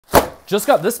Just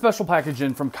got this special package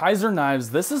in from Kaiser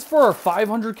Knives. This is for our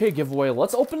 500K giveaway.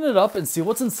 Let's open it up and see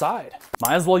what's inside.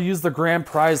 Might as well use the grand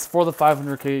prize for the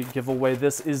 500K giveaway.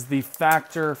 This is the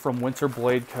Factor from Winter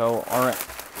Blade Co. All right,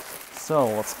 so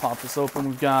let's pop this open.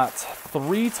 We've got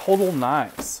 3 total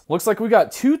knives. Looks like we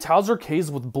got 2 Towser Ks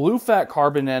with blue fat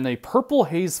carbon and a purple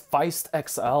haze Feist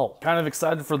XL. Kind of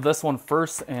excited for this one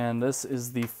first, and this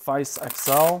is the Feist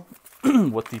XL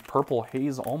with the purple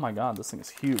haze. Oh my God, this thing is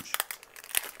huge.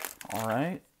 All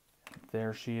right,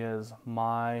 there she is.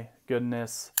 My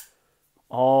goodness.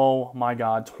 Oh my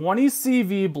God, 20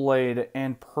 CV blade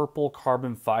and purple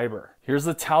carbon fiber. Here's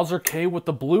the Towser K with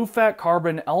the blue fat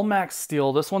carbon LMAX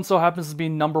steel. This one so happens to be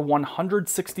number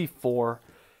 164.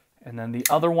 And then the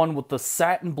other one with the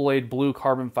satin blade blue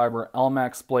carbon fiber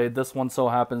LMAX blade. This one so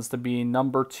happens to be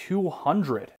number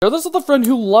 200. Share this with a friend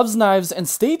who loves knives and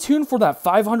stay tuned for that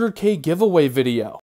 500K giveaway video.